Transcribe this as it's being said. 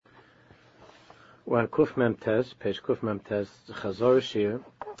We're on Kuf Mem Tes, page Kuf Mem Tes, the Chazor Shir,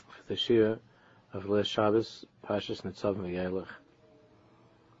 for the Shir of Leil Shabbos, Pashas Nitzav V'Yelech.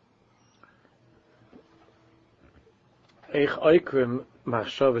 Eich Oikrim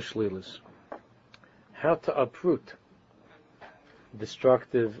Machshava Shlilis. How to uproot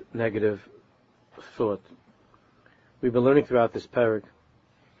destructive, negative thought. We've been learning throughout this parak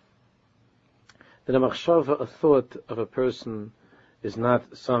that a machshava, a thought of a person, is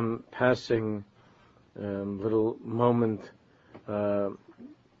not some passing little moment of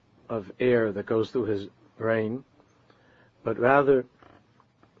air that goes through his brain, but rather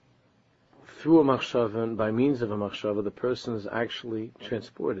through a machshava and by means of a machshava, the person is actually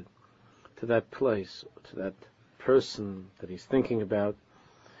transported to that place, to that person that he's thinking about.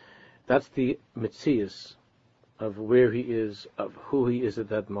 That's the mitzias of where he is, of who he is at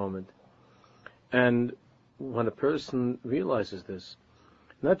that moment. And when a person realizes this,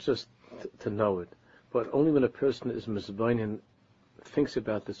 not just to know it, but only when a person is mizbainin, thinks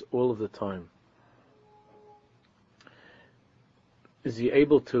about this all of the time, is he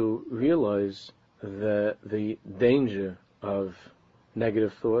able to realize the danger of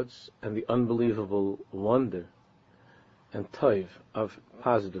negative thoughts and the unbelievable wonder and taiv of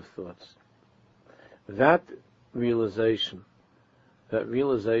positive thoughts. That realization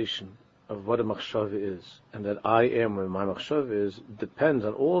of what a machshava is, and that I am where my machshava is, depends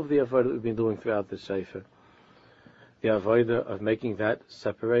on all of the avodah that we've been doing throughout the sefer. The avodah of making that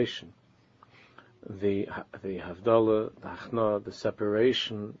separation, the havdalah, the hachna, the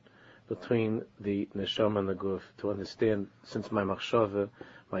separation between the neshama and the guf, to understand, since my machshava,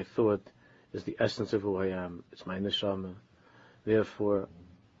 my thought, is the essence of who I am, it's my neshama, therefore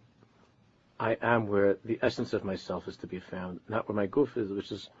I am where the essence of myself is to be found, not where my guf is,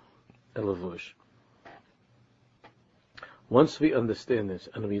 which is a lavush. Once we understand this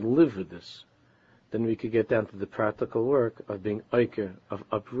and we live with this, then we could get down to the practical work of being oiker, of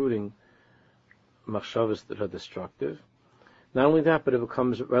uprooting machshavas that are destructive. Not only that, but it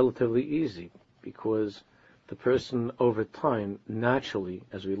becomes relatively easy, because the person over time, naturally,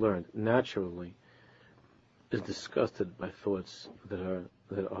 as we learned, naturally is disgusted by thoughts that are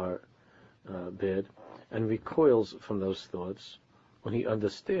bad, and recoils from those thoughts when he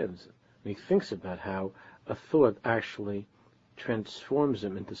understands, when he thinks about how a thought actually transforms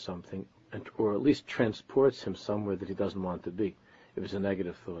him into something, or at least transports him somewhere that he doesn't want to be, if it's a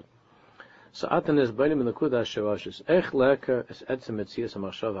negative thought. So atan is bainim in the kudash shawashis ech leker es etzem etzias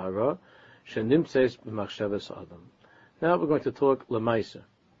hamachshava hara shenimtzeis b'machshavas adam. Now we're going to talk lemaisa,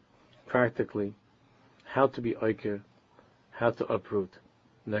 practically, how to be oiker, how to uproot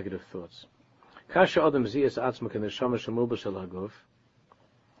negative thoughts. Kasha adam ziyas atzmak in the neshama shemulba shel haguf.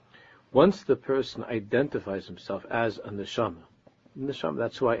 Once the person identifies himself as a neshama,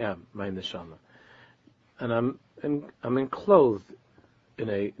 that's who I am, my neshama, and I'm enclothed in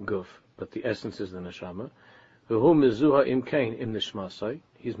a guf, but the essence is the neshama. V'hu mezuha im kain im nishmasai.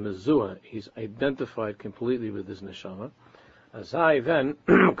 He's mezuha. He's identified completely with his neshama. As I then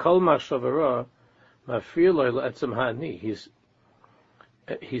kol machshavara mafir lo le'etzem ha'ani.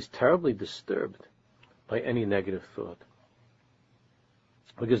 He's terribly disturbed by any negative thought,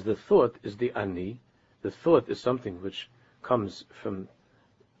 because the thought is the ani. The thought is something which comes from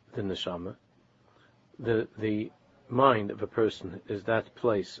the neshama. The mind of a person is that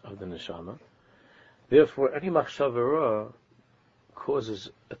place of the neshama. Therefore, any machshavara causes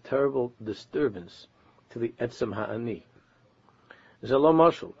a terrible disturbance to the etzem ha'ani. There's a lo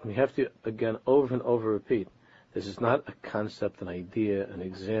mashal. We have to, again, over and over repeat, this is not a concept, an idea, an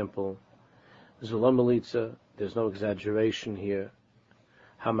example. There's a lo melitza. There's no exaggeration here.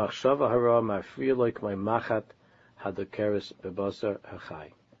 Ha-machshava hara ma'afriya loik my machat hadakeres bebasar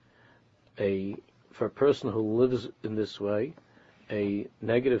hachai. For a person who lives in this way, a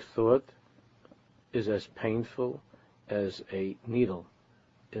negative thought is as painful as a needle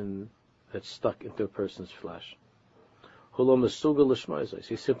that's stuck into a person's flesh.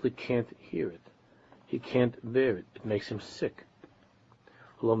 He simply can't hear it. He can't bear it. It makes him sick.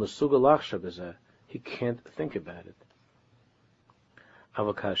 He can't think about it.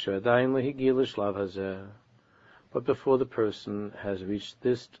 But before the person has reached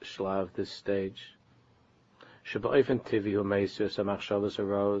this shlav, this stage,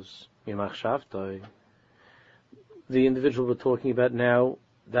 the individual we're talking about now,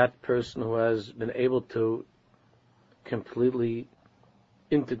 that person who has been able to completely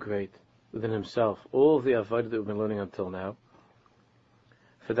integrate within himself all of the avodah that we've been learning until now,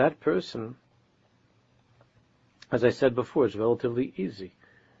 for that person, as I said before, it's relatively easy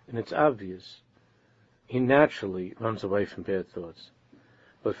and it's obvious. He naturally runs away from bad thoughts.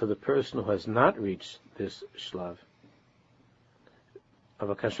 But for the person who has not reached this shlav,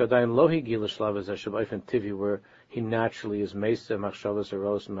 where he naturally is meisa machshavas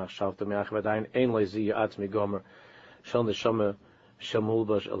eros machshavta me'achvadayin ein le'zi ya'atz migomer shel neshama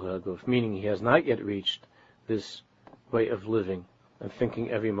shamulbash el haguf, meaning he has not yet reached this way of living and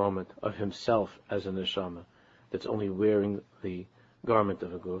thinking every moment of himself as a neshama that's only wearing the garment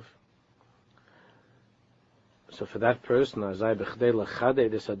of a guf. So for that person, azay b'chdei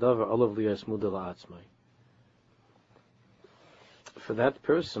lachadei this adavar olav liyas muda la'atzmai. For that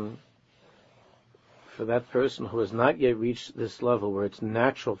person who has not yet reached this level where it's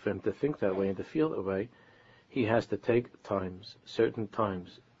natural for him to think that way and to feel that way, he has to take certain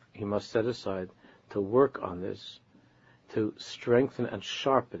times, he must set aside to work on this, to strengthen and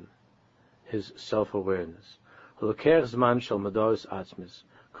sharpen his self-awareness. The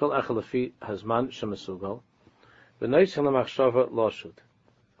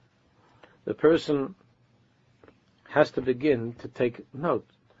person has to begin to take note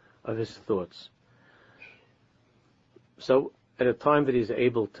of his thoughts. So at a time that he's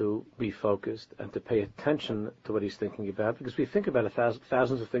able to be focused and to pay attention to what he's thinking about, because we think about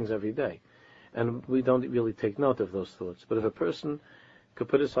thousands of things every day, and we don't really take note of those thoughts. But if a person could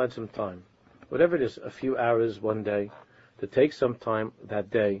put aside some time, whatever it is, a few hours one day, to take some time that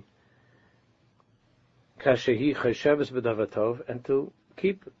day, and to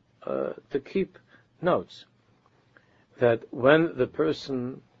keep notes, that when the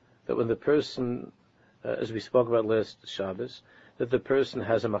person, as we spoke about last Shabbos, that the person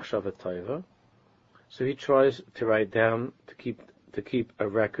has a machshava taiva, so he tries to write down, to keep a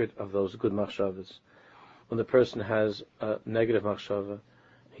record of those good machshavas. When the person has a negative machshava,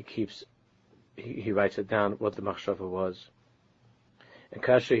 he writes it down, what the machshava was. And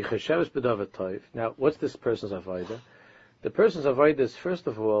now, what's this person's avodah? The person's avodah is, first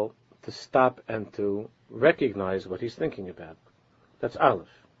of all, to stop and to recognize what he's thinking about. That's aleph,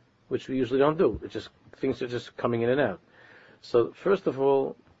 which we usually don't do. It's just, things are just coming in and out. So, first of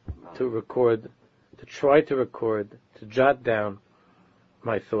all, to try to record, to jot down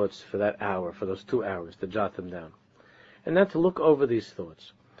my thoughts for that hour, for those 2 hours, to jot them down. And then to look over these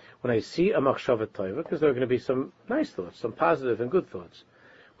thoughts. When I see a machshava taiva, because there are going to be some nice thoughts, some positive and good thoughts.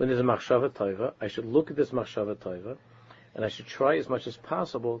 When there's a machshava taiva, I should look at this machshava taiva, and I should try as much as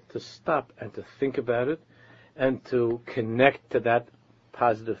possible to stop and to think about it, and to connect to that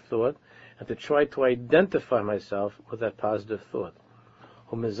positive thought, and to try to identify myself with that positive thought.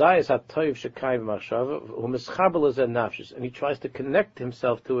 And he tries to connect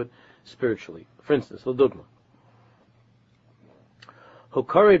himself to it spiritually. For instance, l'dugma. He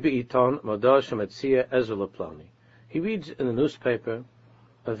reads in the newspaper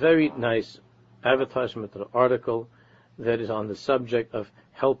a very nice advertisement or article that is on the subject of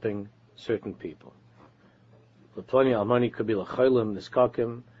helping certain people. L'plani al-mani could be l'chaylim,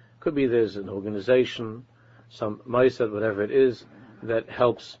 niskakim, could be there's an organization, some ma'aseh, whatever it is, that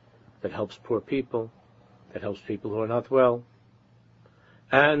helps poor people, that helps people who are not well,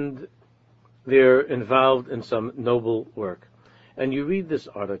 and they're involved in some noble work. And you read this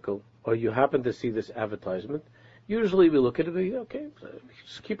article, or you happen to see this advertisement, usually we look at it and okay,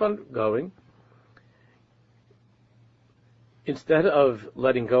 just keep on going. Instead of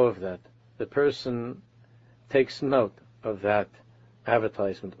letting go of that, the person takes note of that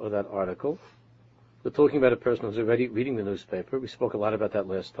advertisement or that article. We're talking about a person who's already reading the newspaper. We spoke a lot about that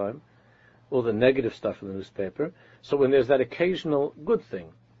last time. All the negative stuff in the newspaper. So when there's that occasional good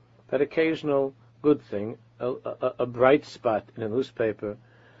thing, a bright spot in a newspaper,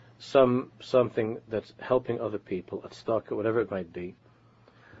 something that's helping other people, at stock or whatever it might be.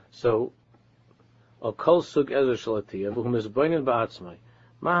 So, al kol sug ezer shalatiyah, v'hum izboinen ba'atzmai,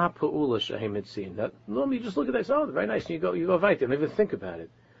 ma ha'pu'ula shehem hitzin. That normally you just look at that, oh, very nice, and you go right there, and even think about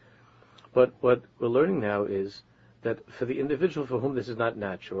it. But what we're learning now is that for the individual for whom this is not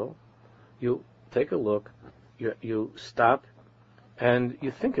natural, you take a look, you stop, and you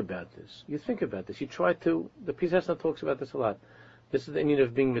think about this. You try to, the Pischei talks about this a lot. This is the need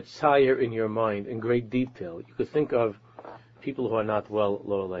of being mitzayer in your mind in great detail. You could think of people who are not well,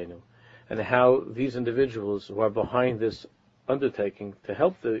 lo aleinu, and how these individuals who are behind this undertaking to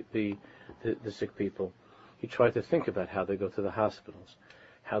help the sick people, you try to think about how they go to the hospitals,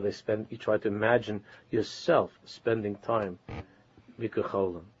 how they spend, you try to imagine yourself spending time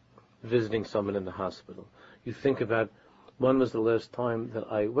visiting someone in the hospital. You think about, when was the last time that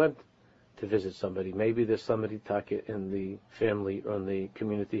I went to visit somebody? Maybe there's somebody taka in the family or in the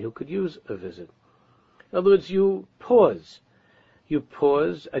community who could use a visit. In other words, you pause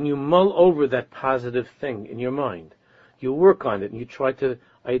and you mull over that positive thing in your mind. You work on it and you try to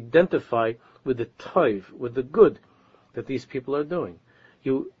identify with the tov, with the good that these people are doing.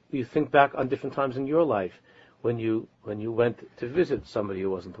 You think back on different times in your life when you went to visit somebody who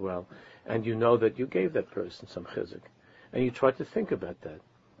wasn't well, and you know that you gave that person some chizuk, and you try to think about that,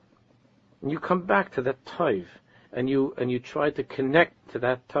 and you come back to that tov, and you try to connect to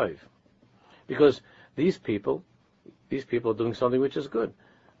that tov, because these people are doing something which is good.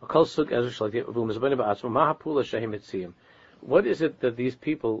 What is it that these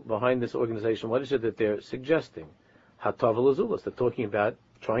people behind this organization, what is it that they're suggesting? They're talking about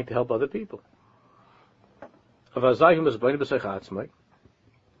trying to help other people.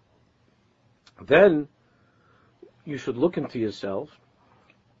 Then you should look into yourself.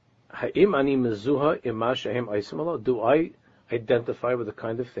 Do I identify with the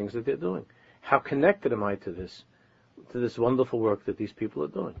kind of things that they're doing? How connected am I to this wonderful work that these people are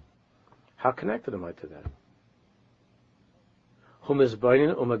doing? How connected am I to that?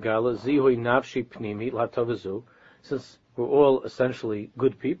 Since we're all essentially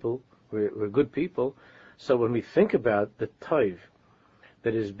good people, we're good people, so when we think about the tov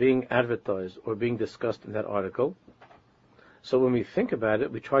that is being advertised or being discussed in that article, so when we think about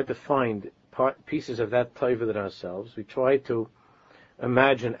it, we try to find pieces of that tov within ourselves. We try to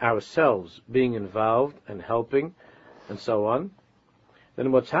imagine ourselves being involved and helping, and so on.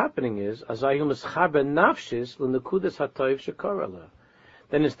 Then what's happening is,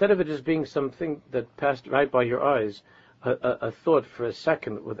 then instead of it just being something that passed right by your eyes, a thought for a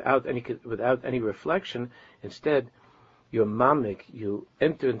second without any reflection, instead you're mamik, you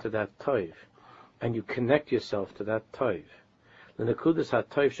enter into that tov, and you connect yourself to that tov.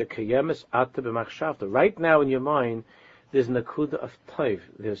 Right now in your mind, there's nakuda of tov,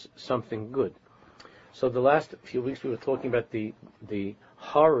 there's something good. So the last few weeks we were talking about the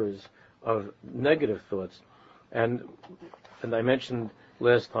horrors of negative thoughts, and I mentioned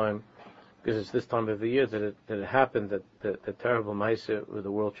last time, because it's this time of the year that it happened, that the terrible Maisa with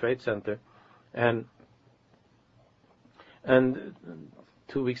the World Trade Center, and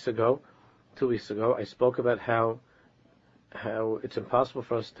 2 weeks ago I spoke about how it's impossible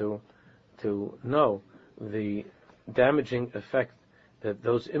for us to know the damaging effect that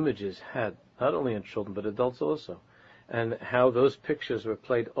those images had, not only on children but adults also, and how those pictures were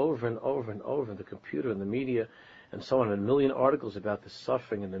played over and over and over in the computer and the media and so on, and a million articles about the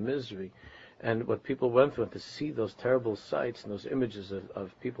suffering and the misery and what people went through, and to see those terrible sights and those images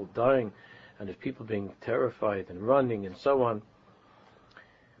of people dying and of people being terrified and running and so on.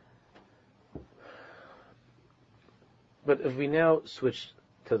 But if we switch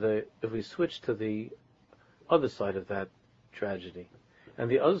to the other side of that tragedy, and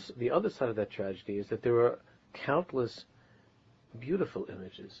the other side of that tragedy is that there are countless beautiful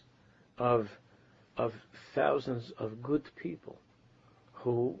images of thousands of good people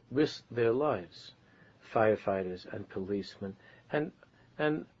who risked their lives, firefighters and policemen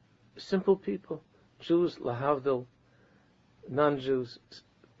and simple people, Jews, lahavdil, non-Jews,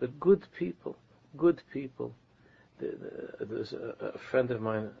 but good people. There's a friend of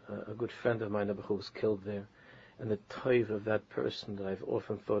mine, a good friend of mine, who was killed there, and the tov of that person that I've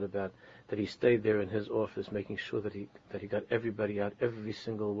often thought about, that he stayed there in his office making sure that he got everybody out, every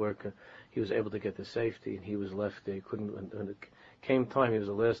single worker. He was able to get to safety, and he was left there. He couldn't. When it came time, he was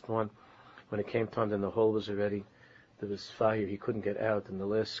the last one. When it came time, then the hole was already. There was fire. He couldn't get out, and the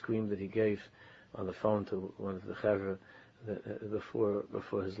last scream that he gave on the phone to one of the chavra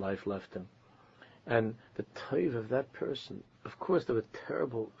before his life left him. And the tov of that person, of course, there were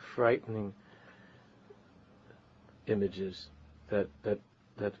terrible, frightening images that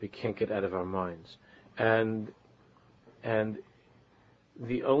we can't get out of our minds, and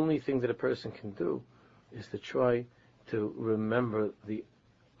the only thing that a person can do is to try to remember the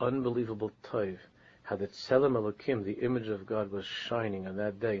unbelievable tov, how the Tselem Elokim, the image of God, was shining on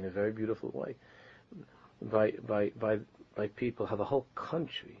that day in a very beautiful way by people, how the whole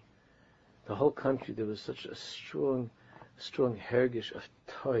country, there was such a strong hergish of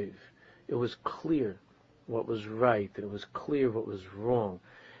tov. It was clear what was right, and it was clear what was wrong,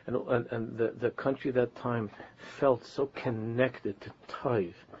 and the country at that time felt so connected to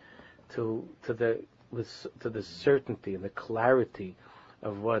tov, to the certainty and the clarity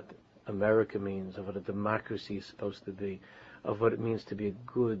of what America means, of what a democracy is supposed to be, of what it means to be a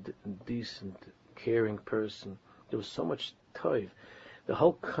good, decent, caring person. There was so much tov. The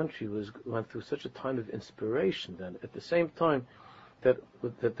whole country went through such a time of inspiration then, at the same time that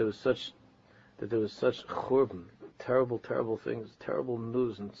there was such churban, terrible things, terrible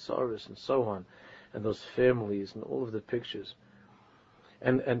news and sorrows and so on, and those families and all of the pictures.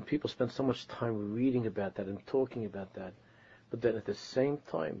 And people spent so much time reading about that and talking about that. But then at the same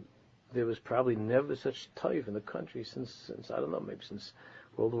time, there was probably never such taiv in the country since I don't know, maybe since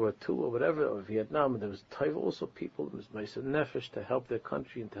World War II or whatever, or Vietnam. And there was taiv also people, there was Ma'aseh Nefesh to help their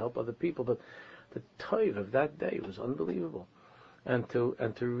country and to help other people. But the taiv of that day was unbelievable. And to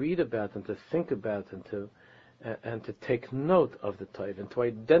read about and to think about and to take note of the taiv and to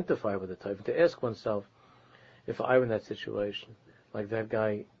identify with the taiv and to ask oneself, if I were in that situation, like that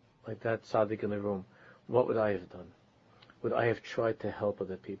guy, like that tzaddik in the room, what would I have done? Would I have tried to help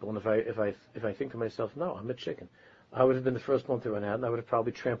other people? And if I think to myself, no, I'm a chicken, I would have been the first one to run out, and I would have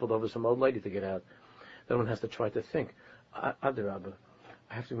probably trampled over some old lady to get out. Then one has to try to think, Adarabba,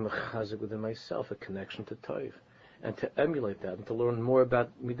 I have to be mechazik within myself, a connection to taiv, and to emulate that, and to learn more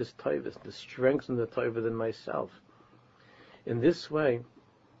about midas taivas, to strengthen the taiv within myself. In this way,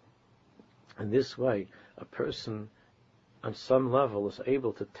 a person on some level is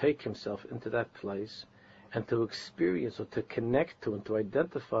able to take himself into that place and to experience or to connect to and to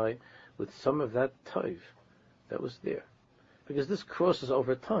identify with some of that taiv that was there. Because this crosses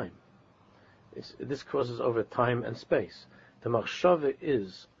over time. This crosses over time and space. The machshava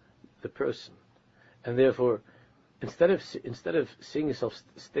is the person. And therefore, instead of seeing yourself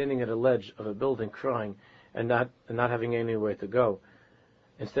standing at a ledge of a building crying and not having anywhere to go,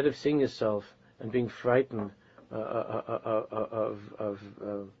 instead of seeing yourself and being frightened of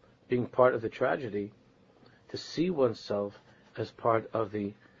being part of the tragedy, to see oneself as part of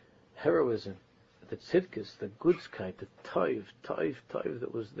the heroism, the tzidkis, the goodskeit, the taiv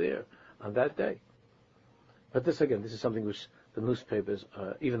that was there on that day. But this is something which the newspapers,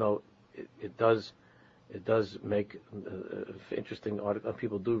 even though it does make interesting articles,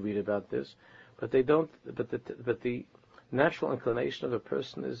 people do read about this, but they don't. But the natural inclination of a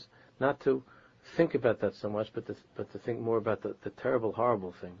person is not to think about that so much, but to think more about the terrible,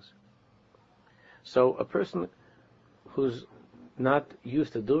 horrible things. So a person who's not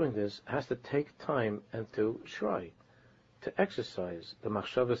used to doing this has to take time and to try to exercise the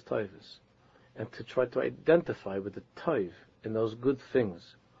machshavas taivas and to try to identify with the taiv in those good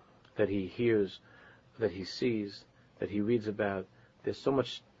things that he hears, that he sees, that he reads about. There's so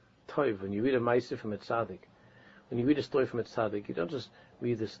much taiv when you read a ma'aseh from a tzaddik. When you read a story from a tzaddik, you don't just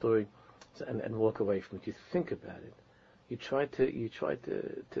read the story and walk away from it. You think about it. You try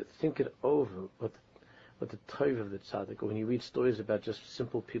to think it over. What the taiv of the tzaddik. Or when you read stories about just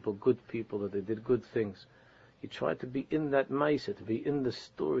simple people, good people, that they did good things, you try to be in that ma'aseh, to be in the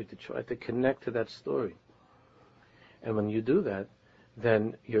story, to try to connect to that story. And when you do that,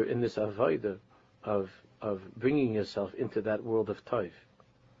 then you're in this avodah of bringing yourself into that world of taiv.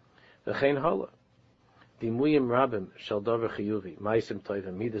 V'chein hala. Dimuyim rabim shel davar chiyuvi, ma'asim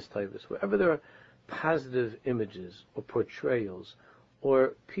taivim, midas taivas. Wherever there are positive images or portrayals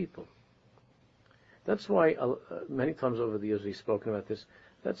or people. That's why many times over the years we've spoken about this.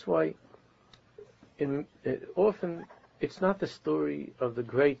 That's why often it's not the story of the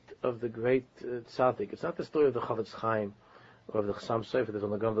great tzaddik. It's not the story of the Chavetz Chaim or of the Chassam Sofer, the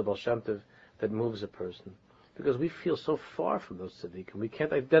Vilna Gaon, the Baal Shem Tov that moves a person, because we feel so far from those tzaddikim. We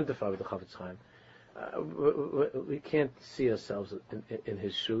can't identify with the Chavetz Chaim. We can't see ourselves in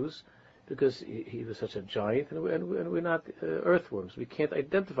his shoes because he was such a giant, and we're not earthworms. We can't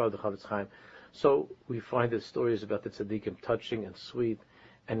identify with the Chavetz Chaim. So we find the stories about the tzaddikim touching and sweet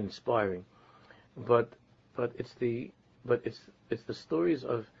and inspiring, but it's the stories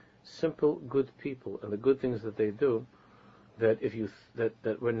of simple good people and the good things that they do that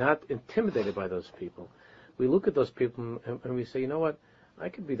that we're not intimidated by those people. We look at those people and we say, you know what, I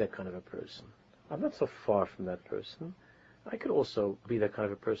could be that kind of a person. I'm not so far from that person. I could also be that kind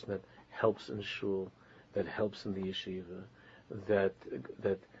of a person that helps in shul, that helps in the yeshiva, that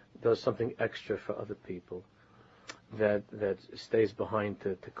does something extra for other people, that stays behind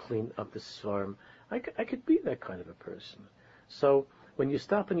to clean up the svarim. I could be that kind of a person. So when you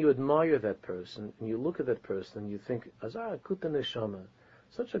stop and you admire that person, and you look at that person, and you think, Azar kuta neshama,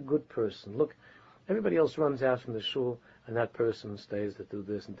 such a good person. Look, everybody else runs out from the shul, and that person stays to do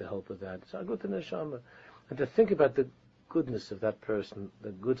this and to help with that. Azar kuta neshama. And to think about the goodness of that person, the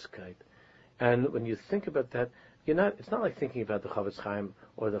goodskeit. And when you think about that, it's not like thinking about the Chavetz Chaim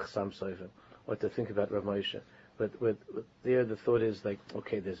or the Chassam Sofer, or to think about Rav Moshe. But there the thought is like,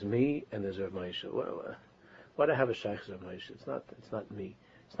 okay, there's me and there's Rav Moshe. Why do I have a shaykh Rav Moshe? It's not me.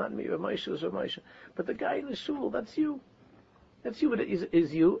 It's not me. Rav Moshe is Rav Moshe. But the guy in the shul, that's you. That's you. But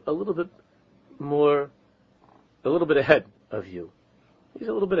is you a little bit ahead of you? He's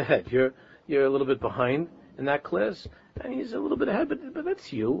a little bit ahead. You're a little bit behind in that class, and he's a little bit ahead. But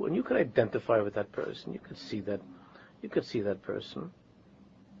that's you, and you can identify with that person. You could see that. You could see that person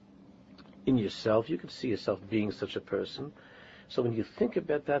in yourself. You could see yourself being such a person, So when you think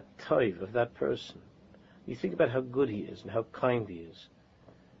about that taiv of that person, you think about how good he is and how kind he is,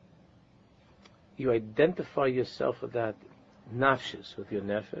 you identify yourself with that nafshis, with your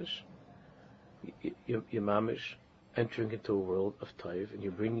nefesh, your mamish, entering into a world of taiv, and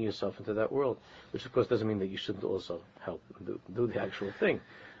you're bringing yourself into that world, which of course doesn't mean that you shouldn't also help and do the actual thing,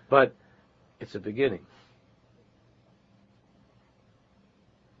 but it's a beginning.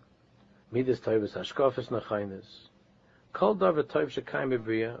 Midas taiv is hashkafis nachaynis. Kol davar taiv shekayim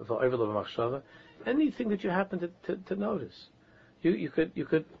bebriya v'oivel v'machshava. Anything that you happen to notice, you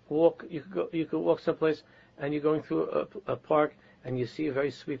could walk someplace, and you're going through a park, and you see a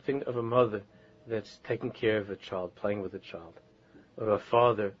very sweet thing of a mother that's taking care of a child, playing with a child, or a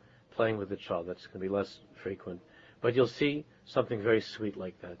father playing with a child. That's going to be less frequent, but you'll see something very sweet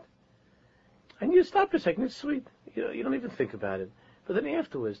like that, and you stop for a second. It's sweet. You don't even think about it, but then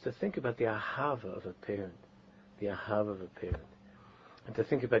afterwards to think about the ahava of a parent, and to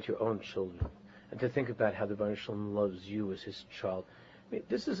think about your own children, and to think about how the Baruch Shalom loves you as his child. I mean,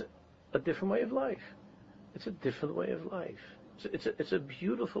 this is a different way of life. It's a different way of life. It's a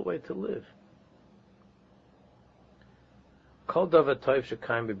beautiful way to live.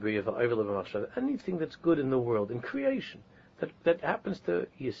 Anything that's good in the world, in creation, that happens to,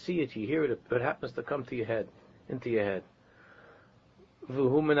 you see it, you hear it, but happens to come to your head, into your head.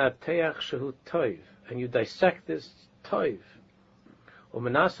 And you dissect this toiv.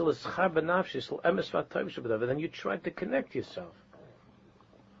 And then you try to connect yourself.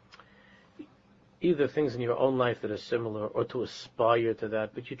 Either things in your own life that are similar, or to aspire to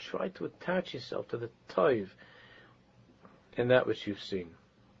that, but you try to attach yourself to the toiv in that which you've seen.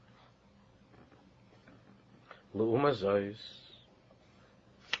 Now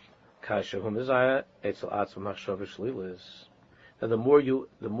the more you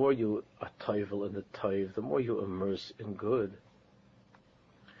are toivel in the toiv, the more you immerse in good,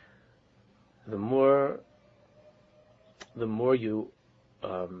 the more you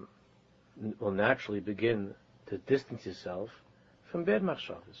will naturally begin to distance yourself from bad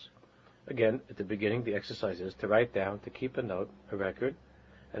machshavas. Again, at the beginning, the exercise is to write down, to keep a note, a record,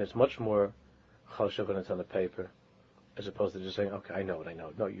 and it's much more choshev when it's on the paper, as opposed to just saying, okay, I know it.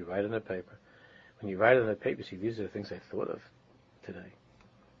 No, you write it on the paper. When you write it on the paper, you see, these are the things I thought of today.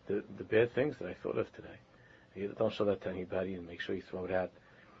 The bad things that I thought of today. You don't show that to anybody, and make sure you throw it out.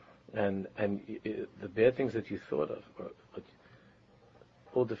 And the bad things that you thought of, or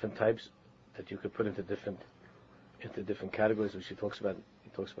all different types that you could put into different categories, which he talks about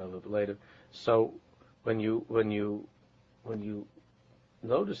a little bit later. So when you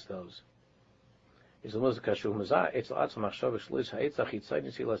notice those,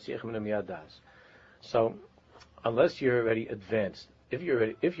 so unless you're already advanced, if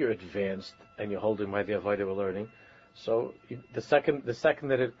you're advanced and you're holding by the avodah we're learning, so the second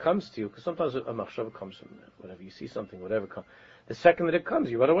that it comes to you, because sometimes a machshava comes from whatever, you see something, whatever comes, the second that it comes,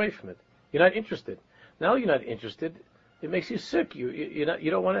 you run away from it. You're not interested. Now you're not interested. It makes you sick. You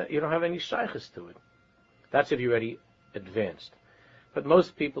don't have any shaykhs to it. That's if you're already advanced. But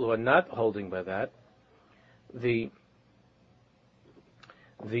most people who are not holding by that, the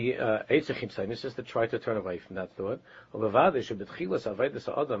Eitzach is to try to turn away from that thought.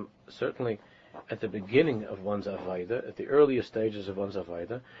 Certainly at the beginning of one's avodah, at the earliest stages of one's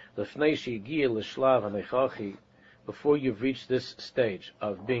avodah, before you've reached this stage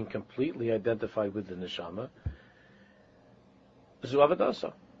of being completely identified with the neshama, zu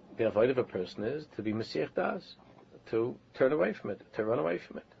avadasa. The avodah of a person is to be mesiach das, to turn away from it, to run away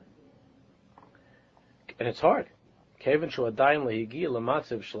from it. And it's hard. Kevin shuadayim lehigia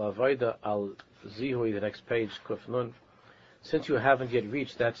lamatziv shel avodah al zihui, the next page, kuf nun. Since you haven't yet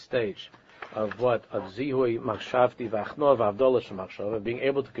reached that stage of what? Of zihui machshavti v'achnov avdolah shemachshava, being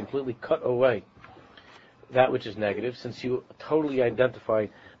able to completely cut away that which is negative, since you totally identify,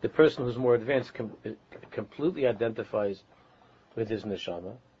 the person who's more advanced completely identifies with his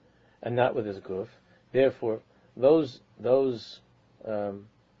neshama and not with his guf. Therefore, those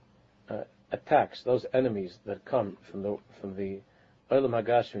attacks, those enemies that come from the olam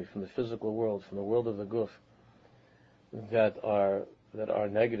hagashmi, from the physical world, from the world of the guf, that are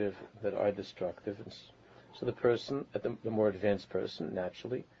negative, that are destructive. And so the person, the more advanced person,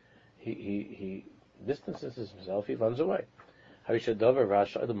 naturally, he distances himself, he runs away. But for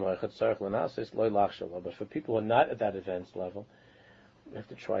people who are not at that advanced level, you have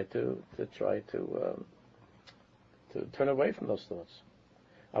to try to turn away from those thoughts.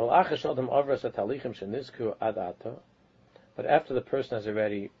 But after the person has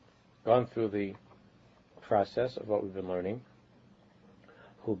already gone through the process of what we've been learning,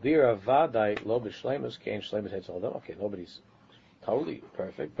 okay, nobody's totally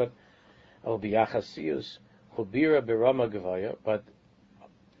perfect, but al biyachasiyus hubira birama gavaya, but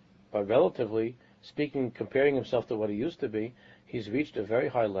relatively speaking, comparing himself to what he used to be, he's reached a very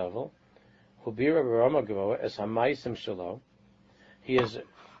high level. Hubira birama gavaya as hamaisim shalo. He is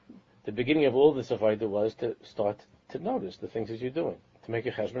the beginning of all this avodah was to start to notice the things that you're doing, to make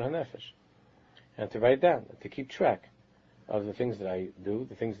a cheshbon hanefesh, and to write down, to keep track of the things that I do,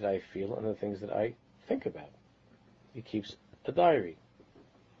 the things that I feel, and the things that I think about. He keeps a diary.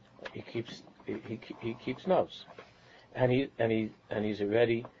 He keeps notes, and he's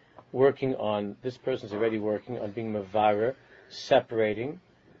already working on. This person's already working on being mevarer, separating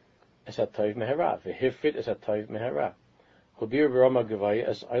as a toiv mehara, v'hifrit as a toiv mehara. Hubir b'rama gevaya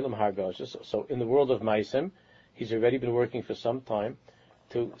as olam hargoshes. So in the world of maisim, he's already been working for some time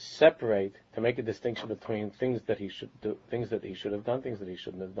to separate, to make a distinction between things that he should do, things that he should have done, things that he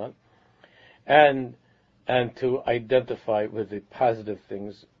shouldn't have done, and to identify with the positive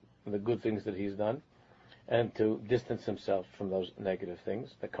things, the good things that he's done, and to distance himself from those negative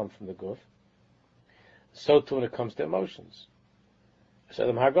things that come from the guf. So too when it comes to emotions.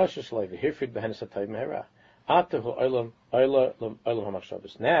 So now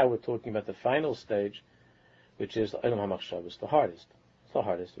we're talking about the final stage, which is Olam HaMachshavos, the hardest. It's the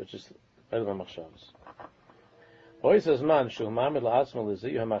hardest, which is Olam HaMachshavos.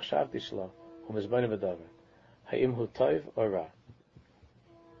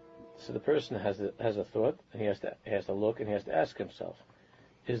 So the person has a thought, and he has to look, and he has to ask himself,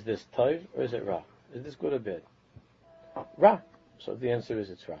 is this toiv or is it ra? Is this good or bad? Ra. So the answer is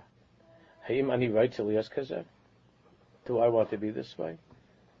it's ra. Hayim ani right to lias kazer? Do I want to be this way?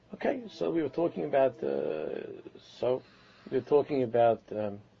 Okay, so we were talking about all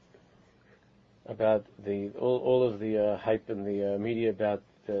of the hype in the media about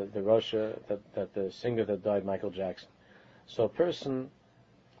the Russia that the singer that died, Michael Jackson. So a person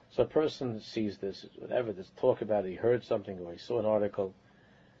sees this, whatever, this talk about it, he heard something or he saw an article.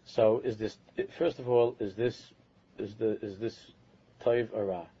 So is this, first of all, is this toiv or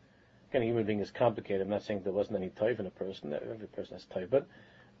ra? Again, a human being is complicated. I'm not saying there wasn't any toiv in a person. Every person has toiv, but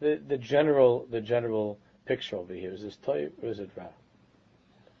the general picture over here, is this toiv or is it ra?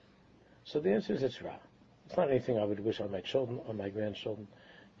 So the answer is it's ra. It's not anything I would wish on my children or my grandchildren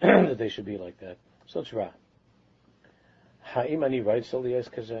that they should be like that. So it's ra. Ha'im ani writes Elias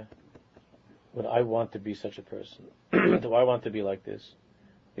Kazeh? Would I want to be such a person? Do I want to be like this?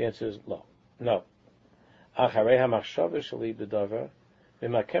 The answer is no. No. But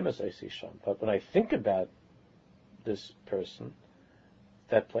when I think about this person,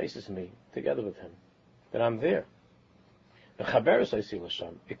 that places me together with him. Then I'm there.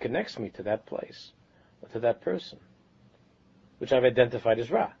 It connects me to that place, to that person, which I've identified as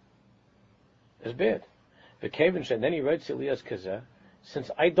ra, as bad. And then he writes Elias Kazeh, since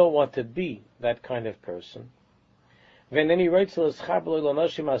I don't want to be that kind of person, and then he writes I don't want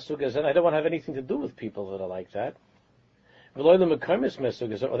to have anything to do with people that are like that, or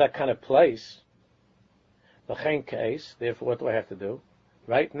that kind of place. Therefore, what do I have to do?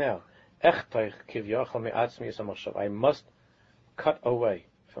 Right now, I must cut away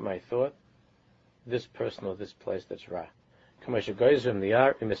from my thought this person or this place that's ra. The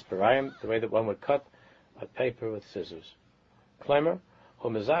way that one would cut a paper with scissors. Clemmer,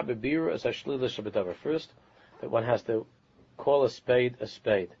 first, that one has to call a spade,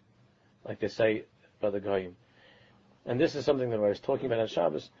 like they say by the Goyim. And this is something that I was talking about on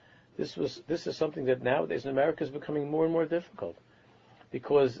Shabbos. This is something that nowadays in America is becoming more and more difficult,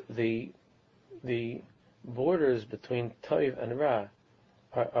 because the borders between Toiv and Ra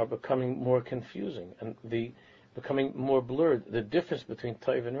are becoming more confusing, and becoming more blurred. The difference between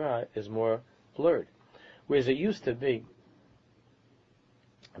Toiv and Ra is more blurred. Whereas it used to be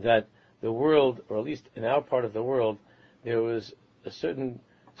that the world, or at least in our part of the world, there was a certain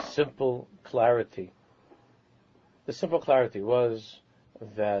simple clarity. The simple clarity was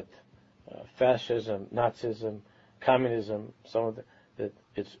that fascism, Nazism, communism, that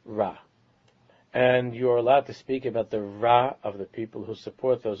it's Ra. And you're allowed to speak about the Ra of the people who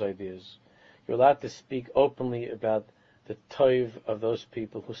support those ideas. You're allowed to speak openly about the Toiv of those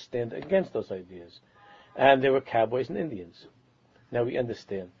people who stand against those ideas. And there were cowboys and Indians. Now we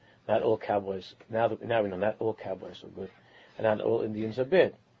understand. Not all cowboys. Now we know not all cowboys are good, and not all Indians are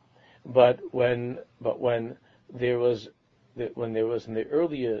bad. But when there was in the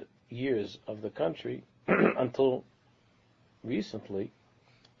earlier years of the country, until recent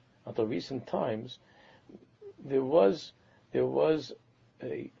times, there was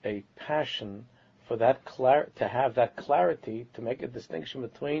a passion for that to have that clarity, to make a distinction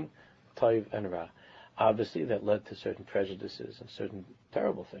between Toiv and Ra. Obviously, that led to certain prejudices and certain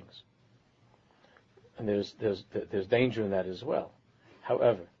terrible things. And there's danger in that as well.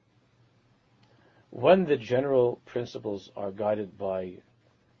 However, when the general principles are guided by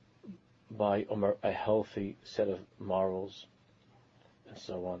a healthy set of morals and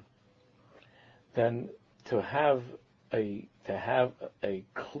so on, then to have a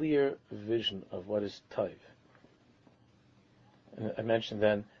clear vision of what is taiv. And I mentioned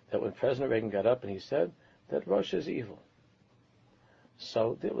then that when President Reagan got up and he said that Russia is evil,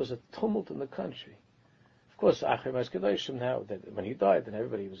 so there was a tumult in the country. Of course, Acher Maskedoshim now, that when he died, then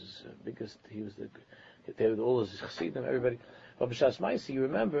everybody was because he was they were all his chassidim, everybody. But B'Shas Ma'aseh, you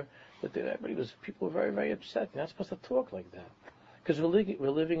remember that people were very, very upset. You're not supposed to talk like that, because we're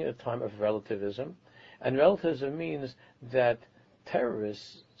living in a time of relativism, and relativism means that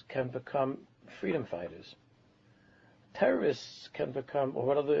terrorists can become freedom fighters. Terrorists can become, or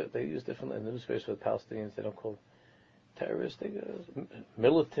what other, they use different in the newspapers for the Palestinians, they don't call terrorists, they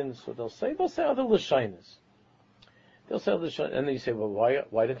militants, or they'll say other lashinas. They'll say other lashinas, and then you say, well,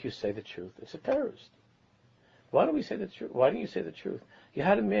 why don't you say the truth? It's a terrorist. Why don't we say the truth? Why don't you say the truth? You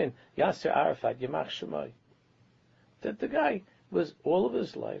had a man, Yasser Arafat, Yamach Shemai. That the guy was, all of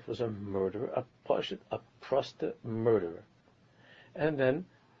his life, was a murderer, a prostitute murderer. And then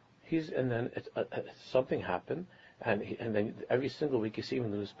something happened, and then every single week you see him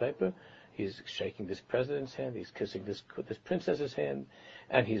in the newspaper, he's shaking this president's hand, he's kissing this princess's hand,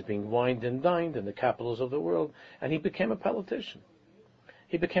 and he's being wined and dined in the capitals of the world, and he became a politician.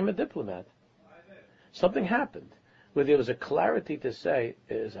 He became a diplomat. Something happened where there was a clarity to say,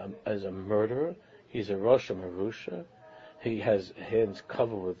 as a murderer, he's a Rosh Marusha, he has hands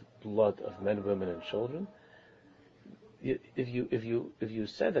covered with blood of men, women, and children. If you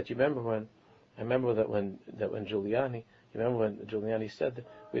said that, you remember when Giuliani, said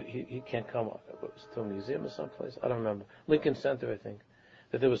that he can't come to a museum or someplace, I don't remember, Lincoln Center, I think,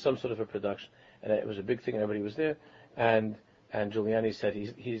 that there was some sort of a production, and it was a big thing, and everybody was there, and Giuliani said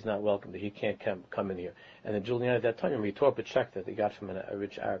he's not welcome, that he can't come in here. And then Giuliani at that time, remember, he tore up a check that he got from a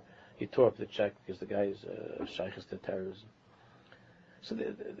rich Arab. He tore up the check because the guy is shaykhs to terrorism.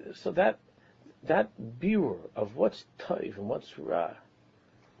 So that birur of what's taiv and what's ra,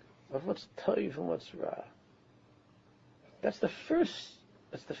 that's the first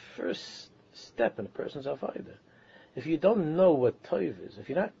step in a person's avodah. If you don't know what taiv is, if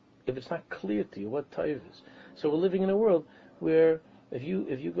it's not clear to you what taiv is, so we're living in a world where if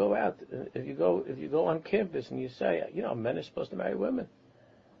you go out, if you go on campus and you say, men are supposed to marry women,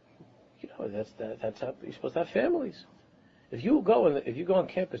 that's how you're supposed to have families. If you go on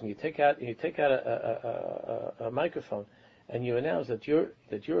campus and you take out a microphone and you announce that you're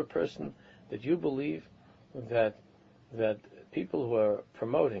a person, that you believe that people who are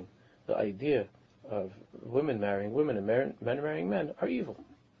promoting the idea of women marrying women and men marrying men are evil.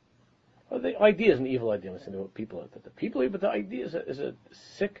 Well, the idea is an evil idea. Listen to what people are. But the idea is a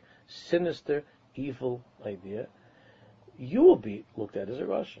sick, sinister, evil idea. You will be looked at as a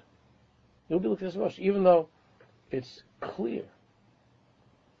Russian. You'll be looked at as a Russian, even though it's clear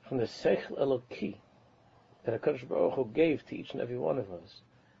from the Seichel Eloki that HaKadosh Baruch Hu gave to each and every one of us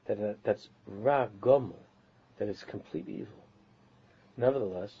that's Ra Gomer, that it's complete evil.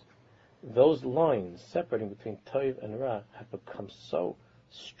 Nevertheless, those lines separating between Tov and Ra have become so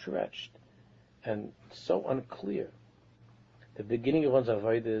stretched and so unclear. The beginning of one's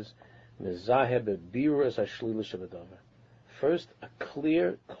avodah is mezaheh bebirur es hashlilu shebadavar. First, a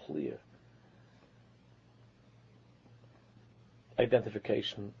clear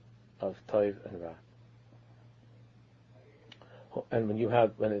identification of Tov and Ra. And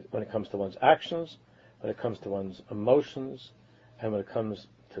when it comes to one's actions, when it comes to one's emotions, and when it comes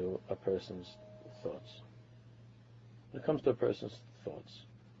to a person's thoughts.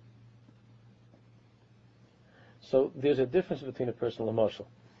 So there's a difference between a person and emotional.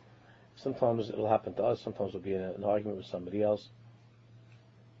 Sometimes it'll happen to us, sometimes we'll be in an argument with somebody else,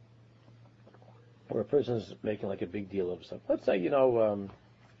 where a person's making like a big deal of something. Let's say, you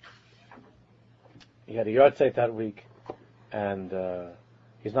had a yard site that week, and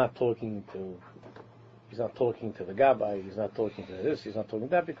he's not talking to the gabbai, he's not talking to this, he's not talking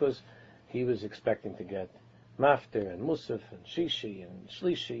to that, because he was expecting to get maftir and musaf and shishi and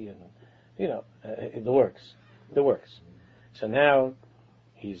shlishi and the works. So now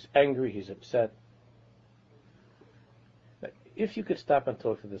he's angry, he's upset. If you could stop and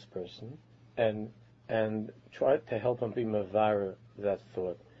talk to this person and try to help him be mavara that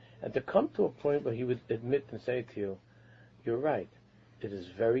thought, and to come to a point where he would admit and say to you, you're right, it is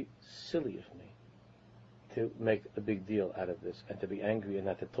very silly of me to make a big deal out of this and to be angry and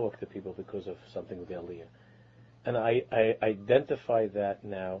not to talk to people because of something with the aliyah. And I identify that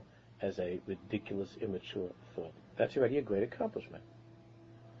now as a ridiculous, immature thought. That's already a great accomplishment.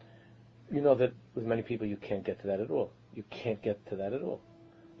 You know that with many people you can't get to that at all. You can't get to that at all.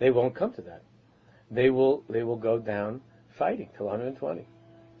 They won't come to that. They will go down fighting till 120.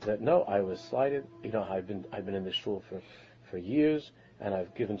 That no, I was slighted. You know, I've been in this shul for years, and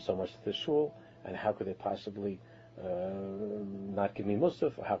I've given so much to the shul, and how could they possibly not give me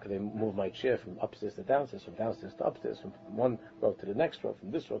musaf, or how could they move my chair from upstairs to downstairs, from downstairs to upstairs, from one row to the next row,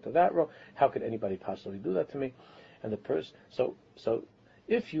 from this row to that row? How could anybody possibly do that to me? And the person, so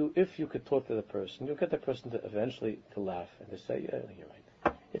if you could talk to the person, you'll get the person to eventually to laugh and to say, yeah, you're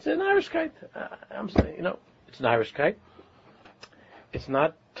right. It's an Irishkeit. I'm saying, it's an Irishkeit. It's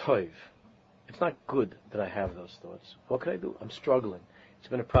not toiv. It's not good that I have those thoughts. What can I do? I'm struggling. It's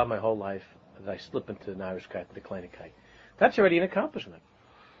been a problem my whole life that I slip into an Irishkeit, the Kleinigkeit. That's already an accomplishment.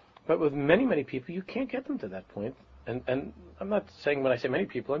 But with many, many people, you can't get them to that point. And I'm not saying when I say many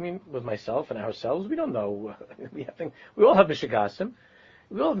people, I mean with myself and ourselves, we don't know. We all have Mishagasim.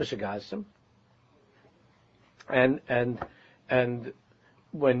 We all have Mishagasim. And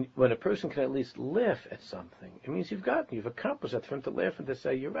when a person can at least laugh at something, it means you've accomplished that. For him to laugh and to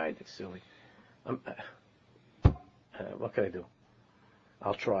say, you're right, it's silly. What can I do?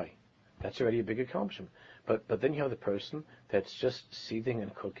 I'll try. That's already a big accomplishment. But then you have the person that's just seething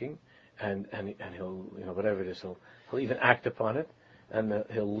and cooking, and he'll, whatever it is, he'll even act upon it, and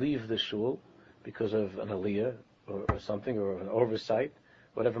he'll leave the shul because of an aliyah or something, or an oversight,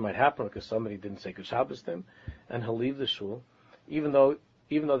 whatever might happen, because somebody didn't say good Shabbos to him, and he'll leave the shul, even though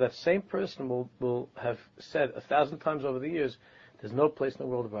that same person will have said 1,000 times over the years, there's no place in the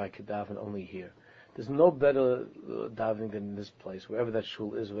world where I could daven, only here. There's no better davening than in this place, wherever that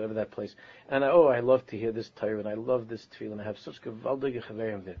shul is, wherever that place. And I love to hear this Torah, and I love this tefillah, and I have such gewaldige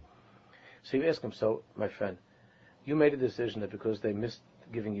chaverim there. So you ask him, so my friend, you made a decision that because they missed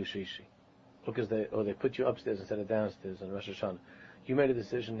giving you shishi, because they put you upstairs instead of downstairs on Rosh Hashanah, you made a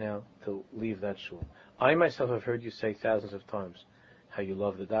decision now to leave that shul. I myself have heard you say thousands of times how you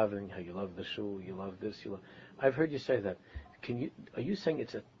love the davening, how you love the shul, you love this, I've heard you say that. Are you saying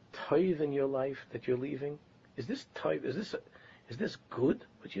it's a toiv in your life that you're leaving? Is this toiv? Is this good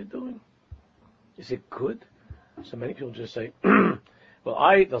what you're doing? Is it good? So many people just say,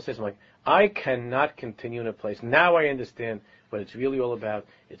 they'll say something like, I cannot continue in a place. Now I understand what it's really all about.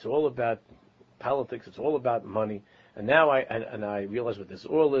 It's all about politics. It's all about money. And now I realize what this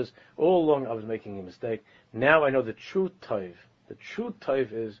all is. All along I was making a mistake. Now I know the true toiv. The true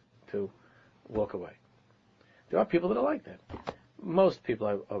toiv is to walk away. There are people that are like that. Most people,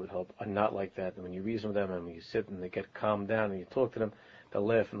 I would hope, are not like that. And when you reason with them and when you sit and they get calmed down and you talk to them, they'll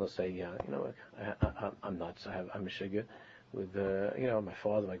laugh and they'll say, yeah, I'm nuts. I'm a shigga. With, my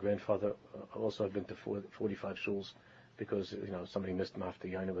father, my grandfather also have been to 45 shuls because, somebody missed them after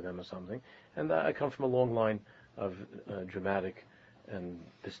Yaina with them or something. And I come from a long line of dramatic and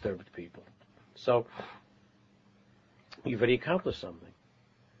disturbed people. So, you've already accomplished something.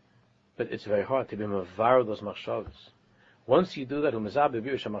 But it's very hard to be mavar those machshavas. Once you do that, then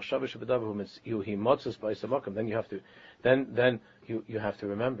you have to, then you have to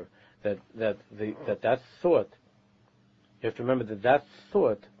remember that thought. You have to remember that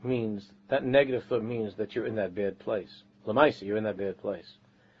thought means, that negative thought means that you're in that bad place. Lamaisa, you're in that bad place.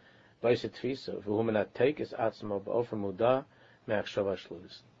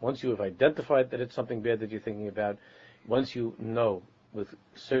 Once you have identified that it's something bad that you're thinking about, once you know with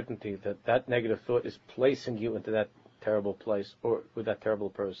certainty that negative thought is placing you into that terrible place or with that terrible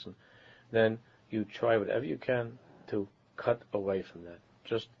person, then you try whatever you can to cut away from that,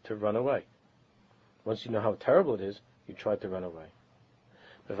 just to run away. Once you know how terrible it is, you try to run away.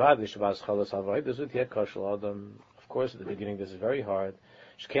 Of course, at the beginning this is very hard.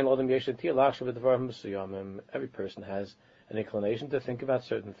 Every person has an inclination to think about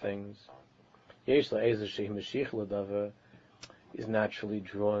certain things. Is naturally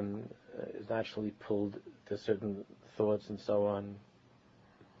drawn, is naturally pulled to certain thoughts and so on.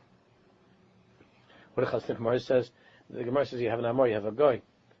 What the Gemara says, you have an Amor, you have a Goy,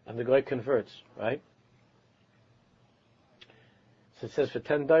 and the Goy converts, right? So it says for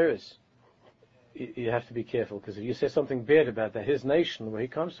 10 dairas, you have to be careful, because if you say something bad about that, his nation, where he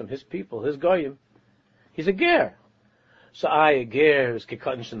comes from, his people, his Goyim, he's a ger. So a ger is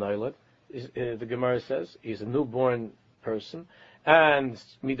kikatan shenoilad, the Gemara says, he's a newborn person, and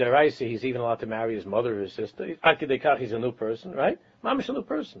midaraisa, he's even allowed to marry his mother or his sister. Akidekach, he's a new person, right? Mamish a new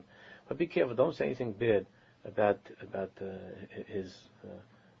person. But be careful, don't say anything bad about his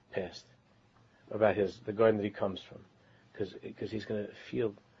past. about the garden that he comes from, because he's going to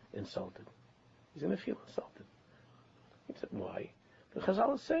feel insulted. He's going to feel insulted. He said, why? The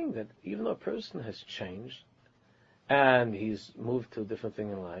Chazal is saying that even though a person has changed and he's moved to a different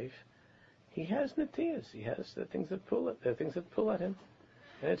thing in life, he has netiyas. He has the things that pull at him,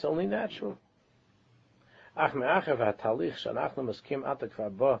 and it's only natural. Ach me'acher v'hatahlich she'anachnu meskim atak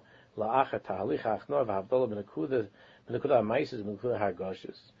v'abo la'acher tahlich ha'achno v'havdola b'nekuda ha'maises b'nekuda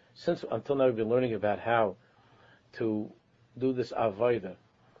ha'hargoshes. Since until now we've been learning about how to do this avodah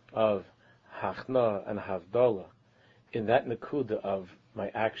of hachna and havdola in that nekuda of my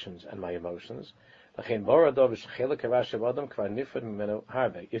actions and my emotions. If you've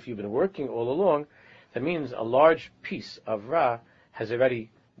been working all along, that means a large piece of Ra has already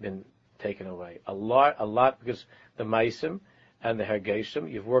been taken away. A lot, because the Maisim and the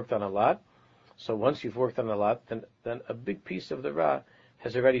Hergeshim, you've worked on a lot. So once you've worked on a lot, then a big piece of the Ra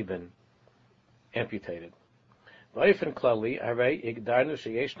has already been amputated. In general,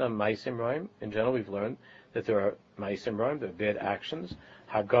 we've learned that there are Maisim Roim, there are bad actions,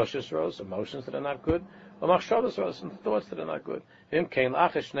 Hagoshes Ros, emotions that are not good, or Machshavas Ros, and thoughts that are not good.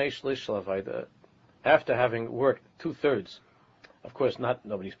 After having worked 2/3, of course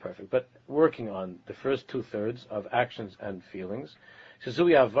nobody's perfect, but working on the first 2/3 of actions and feelings,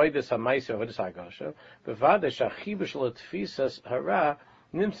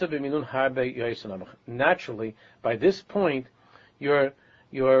 naturally, by this point, your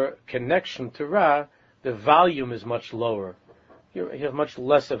connection to Ra, the volume is much lower. You have much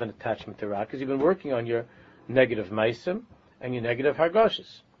less of an attachment to Ra, because you've been working on your negative Maisim and your negative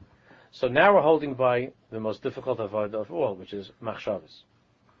Hargoshes. So now we're holding by the most difficult avodah of all, which is Machshavas.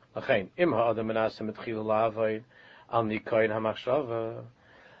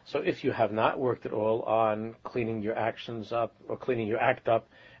 So if you have not worked at all on cleaning your actions up, or cleaning your act up,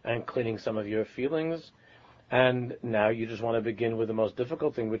 and cleaning some of your feelings, and now you just want to begin with the most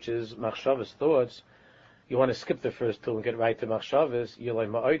difficult thing, which is Machshavas, thoughts, you want to skip the first two and get right to Machshavas,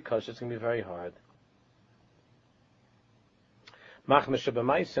 it's going to be very hard.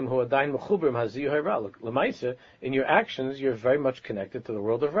 In your actions, you're very much connected to the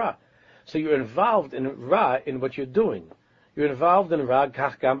world of Ra. So you're involved in Ra in what you're doing. You're involved in Ra,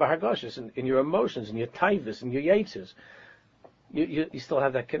 Kach Gam B'Hargoshes, in your emotions, in your taivas, in your yaitzes. You still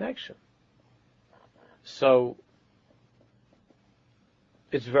have that connection. So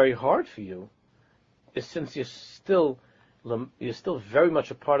it's very hard for you, since you're still very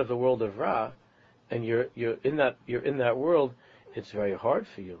much a part of the world of Ra, and you're in that world. It's very hard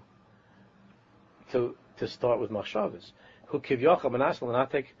for you to start with Machshavas. Who kivyachal manasel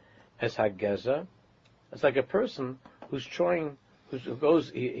anatek es hageza. It's like a person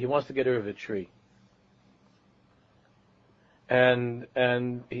he wants to get rid of a tree, and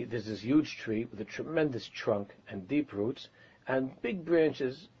there's this huge tree with a tremendous trunk and deep roots and big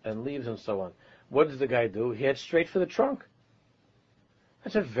branches and leaves and so on. What does the guy do? He heads straight for the trunk.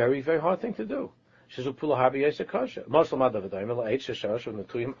 That's a very, very hard thing to do. This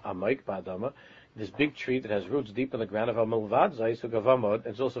big tree that has roots deep in the ground of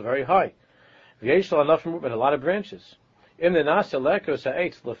it's also very high. And a lot of branches. Now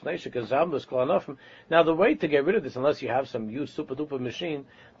the way to get rid of this, unless you have some huge super duper machine,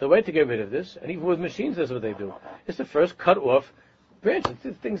 the way to get rid of this, and even with machines that's what they do, is to first cut off branches.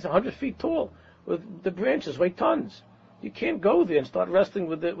 This thing's 100 feet tall. With the branches weigh tons. You can't go there and start wrestling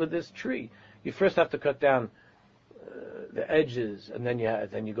with this tree. You first have to cut down the edges, and then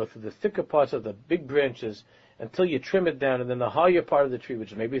you go through the thicker parts of the big branches until you trim it down, and then the higher part of the tree,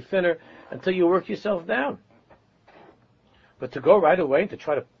 which is maybe thinner, until you work yourself down. But to go right away and to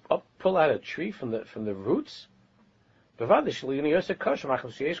try to pull out a tree from the roots, since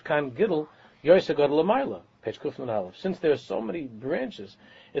there are so many branches,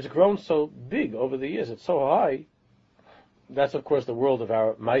 it's grown so big over the years, it's so high. That's of course the world of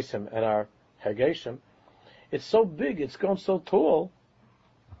our Maisim and our Hergeshim. It's so big, it's grown so tall.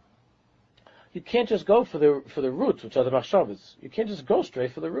 You can't just go for the roots, which are the Machshavas. You can't just go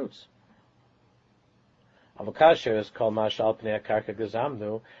straight for the roots. Avokasher is called Mashal Pnei Karka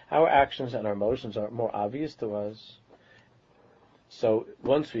Gazamnu. Our actions and our emotions are more obvious to us. So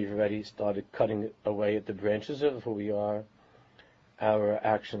once we've already started cutting away at the branches of who we are, our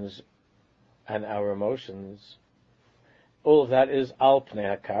actions and our emotions, all of that is Al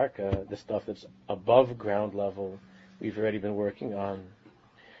Pnei Karka, the stuff that's above ground level, we've already been working on.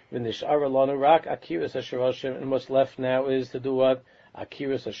 And what's left now is to do what?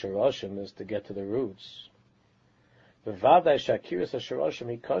 Akiras HaSharoshim is to get to the roots. Look,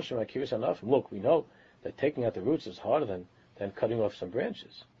 we know that taking out the roots is harder than cutting off some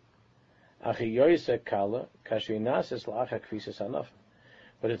branches. But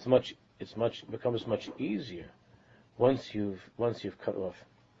becomes much easier once you've cut off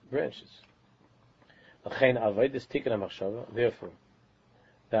branches. Therefore,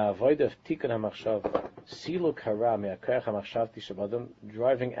 the avoid of tikkun hamachshav, siluk hara me'akoach hamachshavti shabadam,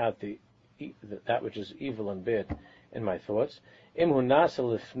 driving out that which is evil and bad in my thoughts. If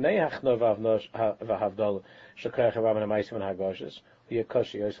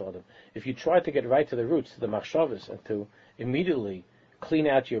you try to get right to the roots, to the machshavas, and to immediately clean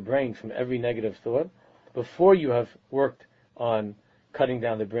out your brain from every negative thought, before you have worked on cutting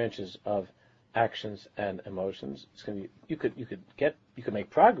down the branches of actions and emotions, it's going to be, you could make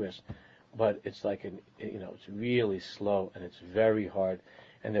progress, but it's like it's really slow and it's very hard.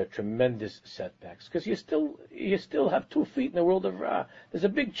 And there are tremendous setbacks because you still have 2 feet in the world of Ra. There's a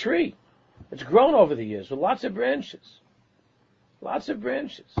big tree. It's grown over the years with lots of branches. Lots of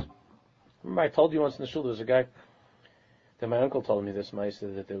branches. Remember I told you once in the shul there was a guy that my uncle told me this,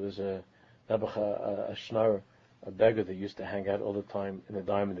 Meister, that there was a schnorrer, a beggar that used to hang out all the time in the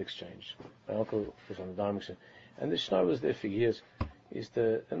diamond exchange. My uncle was on the diamond exchange. And the schnorrer was there for years.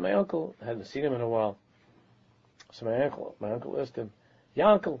 And my uncle hadn't seen him in a while. So my uncle asked him,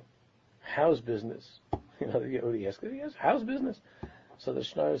 "Yeah, uncle, how's business?" You know what he asked? He asked, "How's business?" So the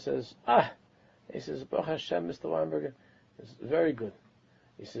schnorrer says, he says, "Baruch Hashem, Mr. Weinberger, it's very good."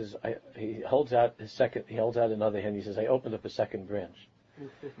 He says, he holds out another hand. He says, "I opened up a second branch."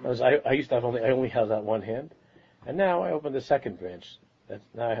 I used to I only held out one hand, and now I opened a second branch.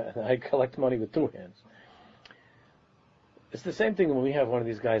 Now I collect money with 2 hands. It's the same thing when we have one of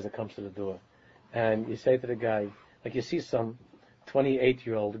these guys that comes to the door, and you say to the guy, like you see some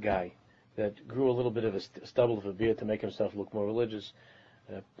 28-year-old guy that grew a little bit of a stubble of a beard to make himself look more religious,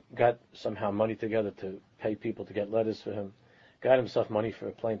 got somehow money together to pay people to get letters for him, got himself money for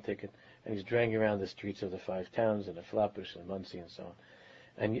a plane ticket, and he's dragging around the streets of the 5 towns and the Flatbush and Muncie and so on.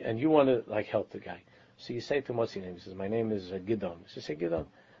 And you want to help the guy. So you say to him, "What's your name?" He says, "My name is Gidon." He says, "Hey Gidon,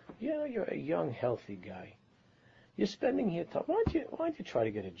 you're a young, healthy guy. You're spending here time. Why don't you try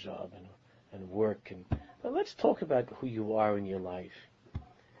to get a job and work and let's talk about who you are in your life."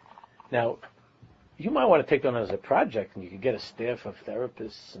 Now, you might want to take that on as a project, and you could get a staff of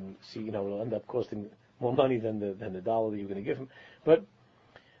therapists and see, it'll end up costing more money than the dollar that you're going to give him. But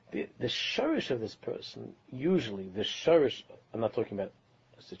the shurish of this person, usually the shurish, I'm not talking about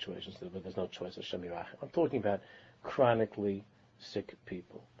situations where there's no choice, Hashem Yirachim. I'm talking about chronically sick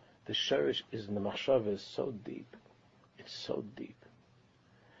people. The shurish is in the machshava is so deep. It's so deep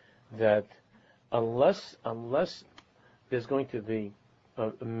that unless there's going to be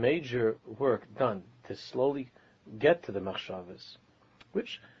a major work done to slowly get to the machshavas,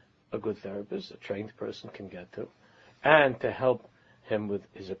 which a good therapist, a trained person can get to, and to help him with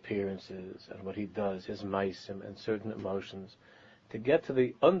his appearances and what he does, his maisim and certain emotions, to get to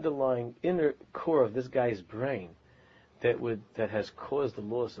the underlying inner core of this guy's brain that has caused the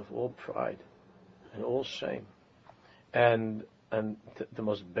loss of all pride and all shame and the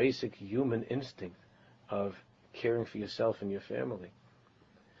most basic human instinct of caring for yourself and your family.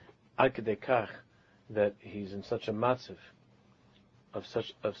 Ad kedei kach that he's in such a matzav of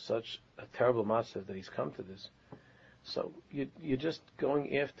such a terrible matzav that he's come to this. So you're just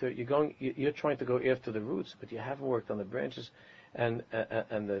going after you're trying to go after the roots, but you haven't worked on the branches, and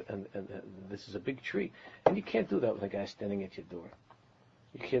this is a big tree, and you can't do that with a guy standing at your door.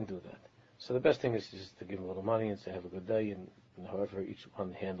 You can't do that. So the best thing is just to give him a little money and say have a good day, and however each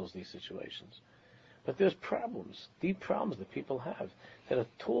one handles these situations. But there's problems, deep problems that people have that are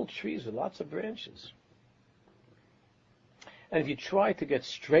tall trees with lots of branches. And if you try to get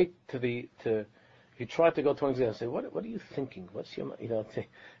straight if you try to go to one and say, what are you thinking? What's your,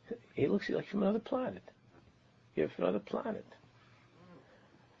 it looks like from another planet. You're from another planet.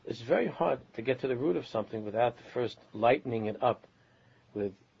 It's very hard to get to the root of something without first lightening it up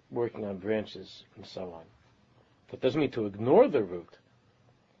with working on branches and so on. That doesn't mean to ignore the root,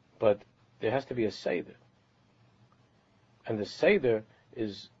 but there has to be a seder. And the seder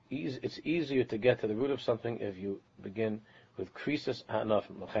is it's easier to get to the root of something if you begin with krisis ha'anaf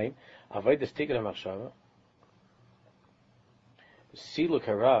l'chaim, avodas tikkun ha'machshava, siluk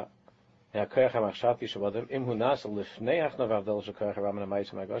hara me'hakoach ha'machshavti shabadam, im hu nasa lifnei hachnav avdal shekoach hara min ha'mayis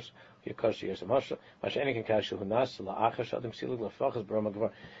ha'magosh, v'yakosh yesh ha'masha, ma'she'enik in kashu hu nasa la'achar shadim siluk l'fachas b'rom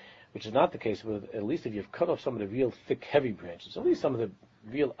ha'gvar, which is not the case with, at least if you've cut off some of the real thick, heavy branches, at least some of the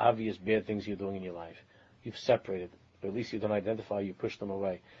real obvious bad things you're doing in your life, you've separated, or at least you don't identify, you push them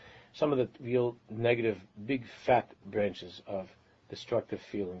away. Some of the real negative, big, fat branches of destructive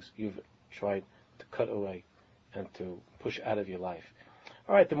feelings you've tried to cut away and to push out of your life.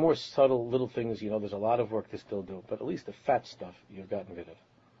 All right, the more subtle little things, there's a lot of work to still do, but at least the fat stuff you've gotten rid of.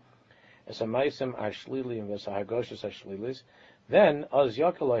 Then, it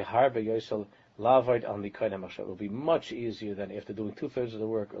will be much easier than after doing 2/3 of the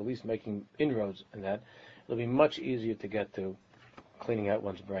work, or at least making inroads in that. It'll be much easier to get to cleaning out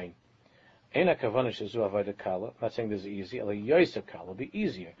one's brain. I'm not saying this is easy. It'll be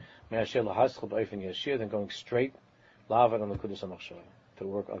easier than going straight to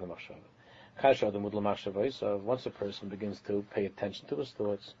work on the machshava. So once a person begins to pay attention to his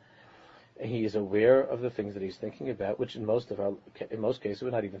thoughts, he is aware of the things that he's thinking about, which in most cases we're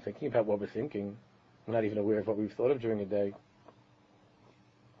not even thinking about what we're thinking. We're not even aware of what we've thought of during a day.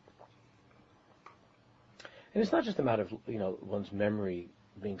 And it's not just a matter of one's memory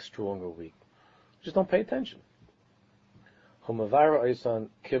being strong or weak. Just don't pay attention. Homavara oisan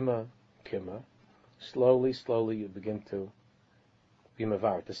kima. Slowly you begin to be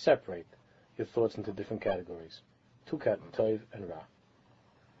mavar, to separate your thoughts into different categories. Toiv and Ra.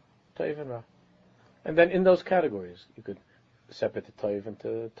 Toiv and Ra. And then in those categories, you could separate the Toiv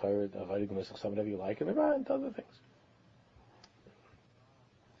into Torah, Avodah, whatever you like, and the Ra into other things.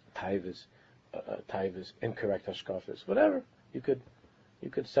 Taiv is incorrect hashkafas, whatever. You could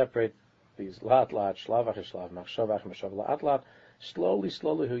separate these laat, shlav after shlav, machshav after machshav, laat. Slowly,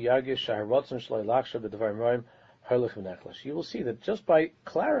 hu yagish shahar rotzen shloi lachshav b'devarim roim harlich v'nechlesh. You will see that just by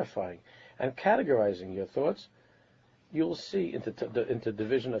clarifying and categorizing your thoughts, you will see into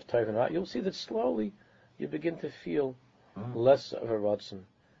division of Toiv and Ra. You'll see that slowly you begin to feel less of a rotzen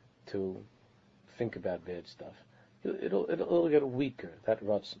to think about bad stuff. It'll get weaker, that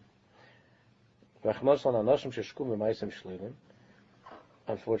rotzen.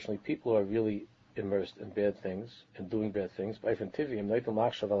 Unfortunately, people who are really immersed in bad things and doing bad things,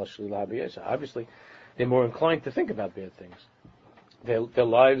 obviously, they're more inclined to think about bad things. Their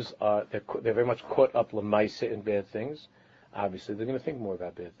lives are they're very much caught up lemaisa in bad things. Obviously, they're going to think more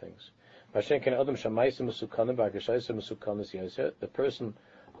about bad things. The person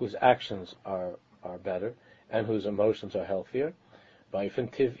whose actions are better and whose emotions are healthier,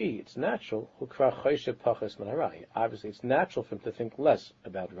 it's natural. Obviously, it's natural for him to think less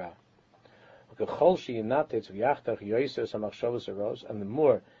about Ra. And the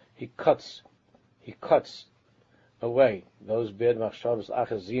more he cuts away those bad machshavos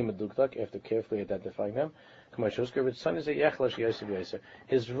after carefully identifying them, his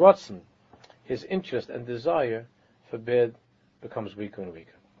rotzen, his interest and desire for bad becomes weaker and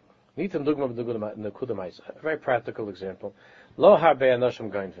weaker. A very practical example. Lo harbe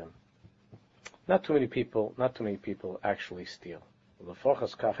anoshim goinvim. Not too many people actually steal.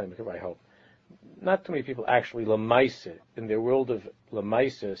 I hope. Not too many people actually lemaisa, in their world of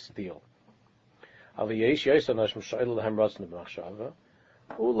lemaisa, steal.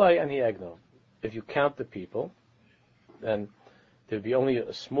 If you count the people, then there'd be only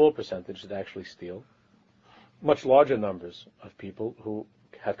a small percentage that actually steal. Much larger numbers of people who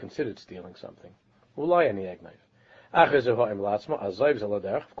have considered stealing something. Of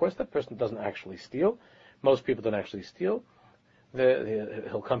course, that person doesn't actually steal. Most people don't actually steal.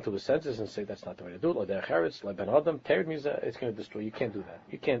 He'll come to his senses and say that's not the way to do it. It's going to destroy. You can't do that.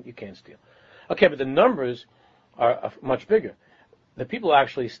 You can't steal. Okay, but the numbers are much bigger. The people who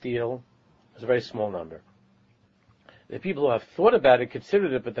actually steal is a very small number. The people who have thought about it,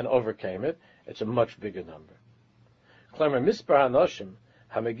 considered it, but then overcame it, it's a much bigger number.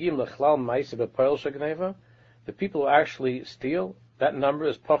 The people who actually steal, that number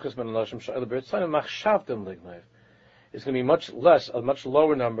is pachas ben anoshim sha'il b'ritzayim machshavdim lignev. It's going to be a much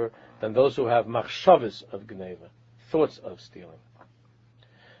lower number than those who have machshavas of gneva, thoughts of stealing.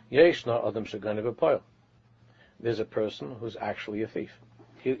 Yeshna adam sheganav b'poil. There's a person who's actually a thief.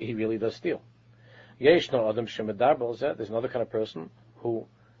 He really does steal. Yeshna adam shemedarbel zeh. There's another kind of person who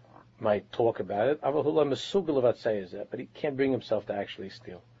might talk about it, but he can't bring himself to actually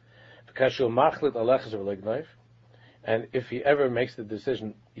steal. And if he ever makes the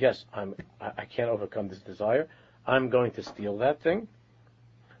decision, yes, I can't overcome this desire, I'm going to steal that thing,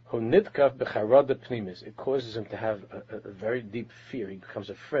 it causes him to have a very deep fear. He becomes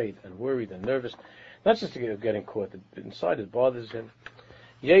afraid and worried and nervous, not just of getting caught, inside it bothers him.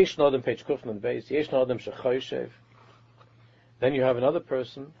 Then you have another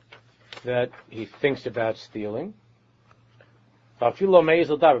person that he thinks about stealing, but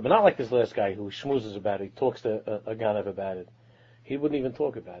not like this last guy who schmoozes about it. He talks to a ganav about it. He wouldn't even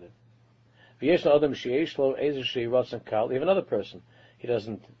talk about it. You have another person. He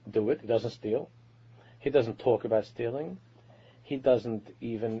doesn't do it. He doesn't steal. He doesn't talk about stealing. He doesn't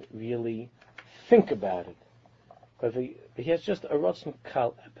even really think about it. But if he has just a rotzen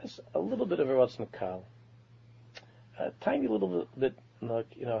kal, a little bit of a rotzen kal, a tiny little bit, like,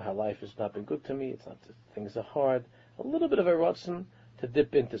 how life has not been good to me, things are hard, a little bit of a rotzen to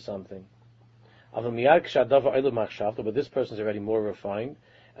dip into something. But this person is already more refined,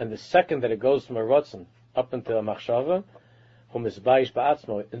 and the second that it goes from a rotzen up into a machshava,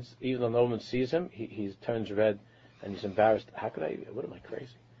 even though no one sees him, he turns red and he's embarrassed. What am I,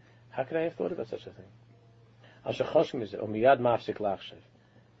 crazy? How could I have thought about such a thing?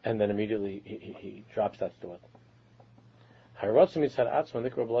 And then immediately he drops that thought. Rotzen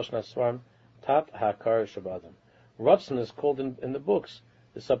is called in the books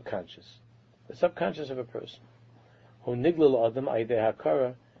the subconscious of a person. When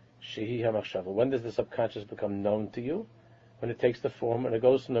does the subconscious become known to you? When it takes the form and it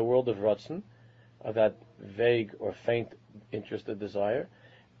goes from the world of Rotzen, of that vague or faint interested desire,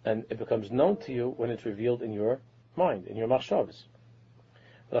 and it becomes known to you when it's revealed in your mind, in your machshavas.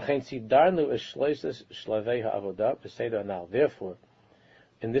 Therefore,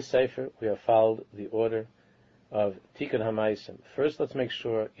 in this sefer, we have followed the order of Tikkun HaMaisim. First, let's make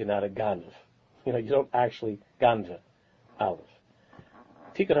sure you're not a Ganav. You don't actually Ganva Aleph.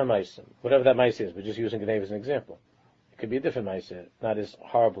 Tikkun HaMaisim, whatever that Maisa is, we're just using Geneva as an example. It could be a different Maisa, not as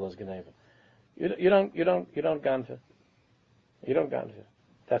horrible as Geneva. You don't Ganva. You don't Ganva.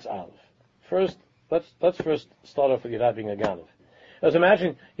 That's Aleph. First, let's first start off with you not being a Ganav. Because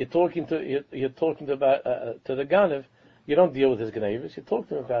imagine you're talking to the Ganav. You don't deal with his Genevas. You talk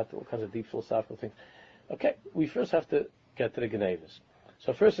to him about all kinds of deep philosophical things. Okay, we first have to get to the Genevas.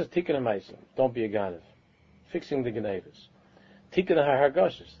 So first is Tikkun HaMaisim. Don't be a Ganav. Fixing the Genevas. Tikkun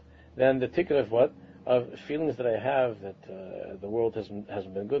HaHargashis. Then the Tikkun of what? Of feelings that I have that the world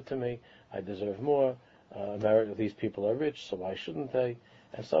hasn't been good to me. I deserve more. These people are rich, so why shouldn't they?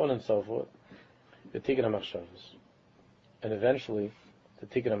 And so on and so forth. The Tikkun HaMachshavas. And eventually, the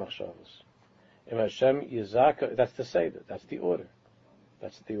Tikkun HaMachshavas. Im Hashem Yizaka, that's the Seder, that's the order.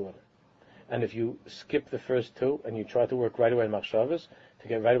 That's the order. And if you skip the first two and you try to work right away in Machshavas, to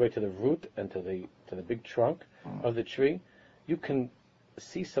get right away to the root and to the big trunk of the tree, you can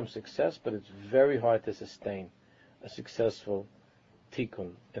see some success, but it's very hard to sustain a successful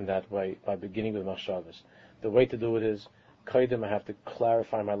tikkun in that way by beginning with Machshavas. The way to do it is, Kaidim, I have to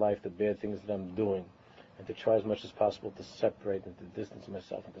clarify my life, the bad things that I'm doing, and to try as much as possible to separate and to distance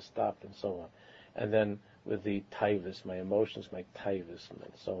myself and to stop and so on. And then with the taivas, my emotions, my taivas, and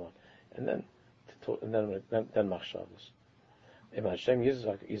so on. And then machshavas. Im Hashem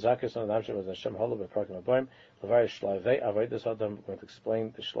Yizakis on Hashem as Hashem Holo beParkim Abayim Levari Shlavei Avodas Adam. We're going to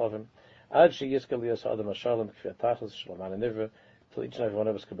explain the Shlavim. Ad Sheyizka Lias Adam Hashalom Kfiyat Tachlis Shloman Nivra, till each and every one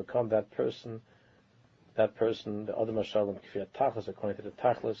of us can become that person, the Adam Hashalom Kfiyat Tachlis, according to the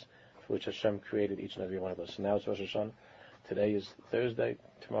Tachlis for which Hashem created each and every one of us. So now it's Rosh Hashanah. Today is Thursday.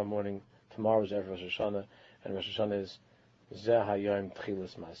 Tomorrow is Erev Rosh Hashanah, and Rosh Hashanah is Zeh Hayom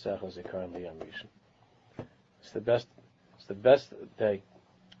Tchilas Maasecha Zikaron Liyam Rishon. It's the best day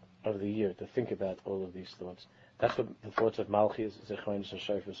of the year to think about all of these thoughts. That's what the thoughts of Malchus, Zechron, and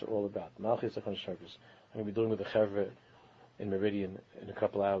Shofis are all about. Malchus, Zechron, and Shofis. I'm going to be doing with the Chevre in Meridian in a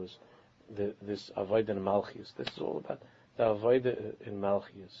couple hours. This Avodah in Malchus. This is all about the Avodah in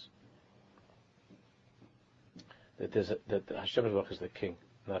Malchus. That Hashem is the king,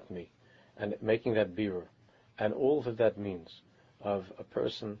 not me. And making that birur, and all that means of a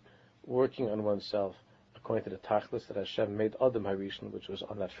person working on oneself according to the tachlis that Hashem made Adam Harishon, which was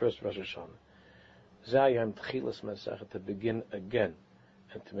on that first Rosh Hashanah. Zayam Tchilas Masechet, to begin again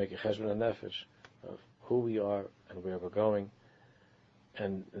and to make a cheshbon nefesh of who we are and where we're going,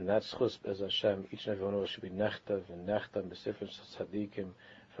 and that's chus as Hashem. Each and every one of us should be nechtav and besifros tzadikim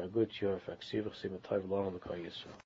for a good year, for a ksivach simatayv long l'kol Yisrael.